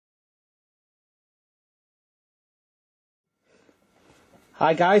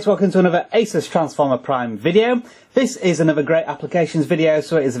Hi guys, welcome to another Asus Transformer Prime video. This is another great applications video,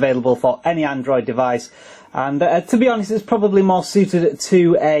 so it is available for any Android device. And to be honest, it's probably more suited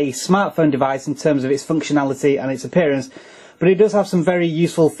to a smartphone device in terms of its functionality and its appearance. But it does have some very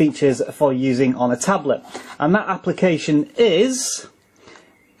useful features for using on a tablet. And that application is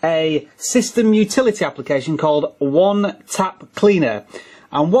a system utility application called One Tap Cleaner.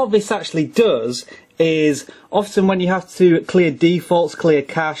 And what this actually does is, often when you have to clear defaults, clear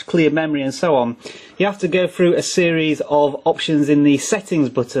cache, clear memory and so on, you have to go through a series of options in the settings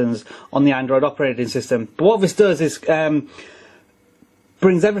buttons on the Android operating system. But what this does is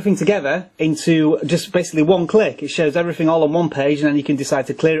brings everything together into just basically one click. It shows everything all on one page, and then you can decide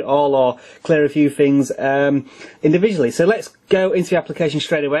to clear it all or clear a few things individually. So let's go into the application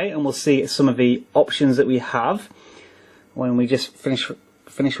straight away and we'll see some of the options that we have when we just finish with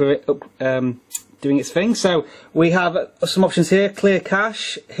it doing its thing. So we have some options here: clear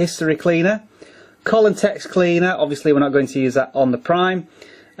cache, history cleaner, call and text cleaner. Obviously we're not going to use that on the Prime.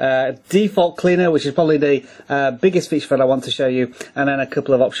 Default cleaner, which is probably the biggest feature that I want to show you, and then a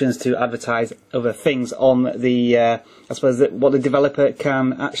couple of options to advertise other things on the I suppose what the developer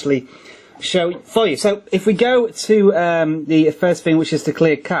can actually show for you. So if we go to the first thing, which is to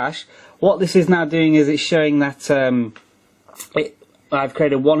clear cache, what this is now doing is it's showing that I've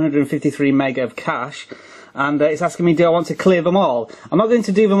created 153 meg of cache, and it's asking me, do I want to clear them all? I'm not going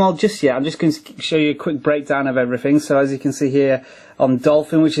to do them all just yet. I'm just going to show you a quick breakdown of everything. So as you can see here on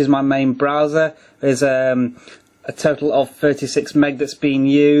Dolphin, which is my main browser, there's a total of 36 meg that's being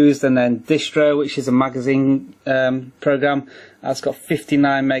used, and then Distro, which is a magazine program, that's got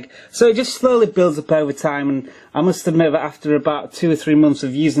 59 meg. So it just slowly builds up over time, and I must admit that after about 2 or 3 months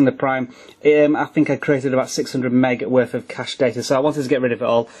of using the Prime, I think I created about 600 meg worth of cache data, so I wanted to get rid of it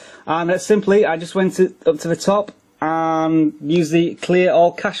all. And simply, I just went up to the top and used the clear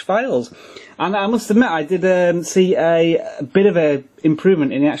all cache files. And I must admit, I did see a bit of an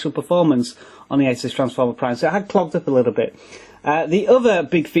improvement in the actual performance on the Asus Transformer Prime, so it had clogged up a little bit. The other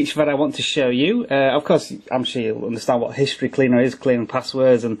big feature that I want to show you, of course, I'm sure you'll understand what history cleaner is, clearing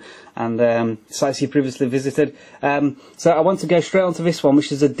passwords and sites you previously visited. So I want to go straight onto this one,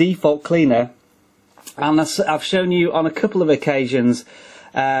 which is a default cleaner. And I've shown you on a couple of occasions,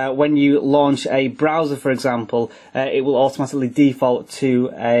 when you launch a browser, for example, it will automatically default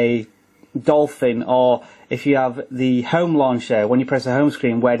to a Dolphin, or if you have the home launcher, when you press the home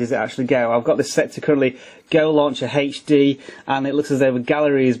screen, where does it actually go? I've got this set to currently Go Launcher HD, and it looks as though the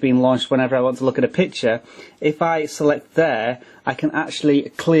gallery is being launched whenever I want to look at a picture. If I select there, I can actually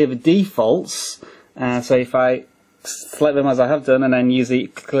clear the defaults. So if I select them as I have done and then use the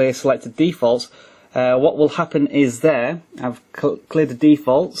clear selected defaults, what will happen is there, I've cleared the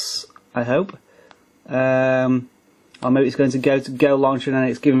defaults, I hope. Or maybe it's going to Go Launcher and then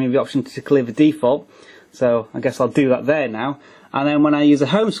it's giving me the option to clear the default. So I guess I'll do that there now. And then when I use a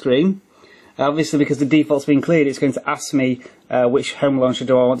home screen, obviously because the default's been cleared, it's going to ask me which home launcher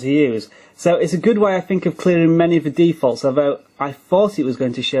do I want to use. So it's a good way, I think, of clearing many of the defaults, although I thought it was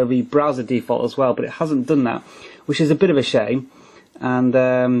going to show the browser default as well, but it hasn't done that, which is a bit of a shame. And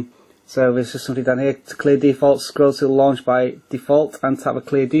so there's just something down here to clear defaults. Scroll to launch by default and tap the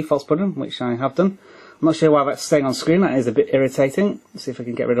clear defaults button, which I have done. I'm not sure why that's staying on screen. That is a bit irritating. Let's see if I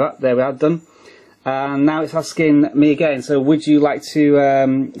can get rid of that. There we are, done. And now it's asking me again, so would you like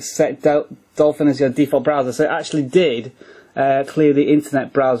to set Dolphin as your default browser? So it actually did clear the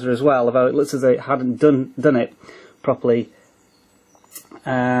internet browser as well, although it looks as though it hadn't done it properly.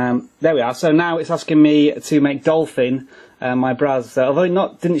 There we are. So now it's asking me to make Dolphin my browser. So although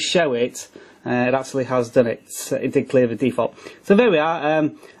it didn't show it, it actually has done it. So it did clear the default. So there we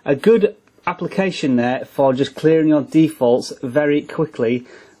are. A good application there for just clearing your defaults very quickly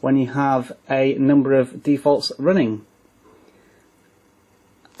when you have a number of defaults running.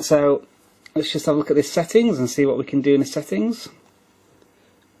 So let's just have a look at the settings and see what we can do in the settings.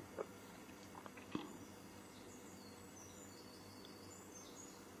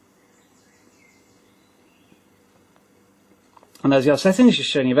 And there's your settings, just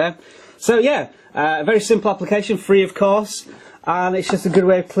showing you there. So yeah, a very simple application, free of course, and it's just a good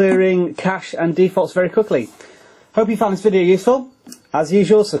way of clearing cache and defaults very quickly. Hope you found this video useful. As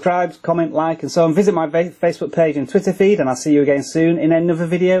usual, subscribe, comment, like and so on. Visit my Facebook page and Twitter feed, and I'll see you again soon in another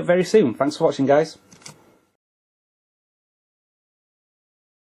video very soon. Thanks for watching, guys.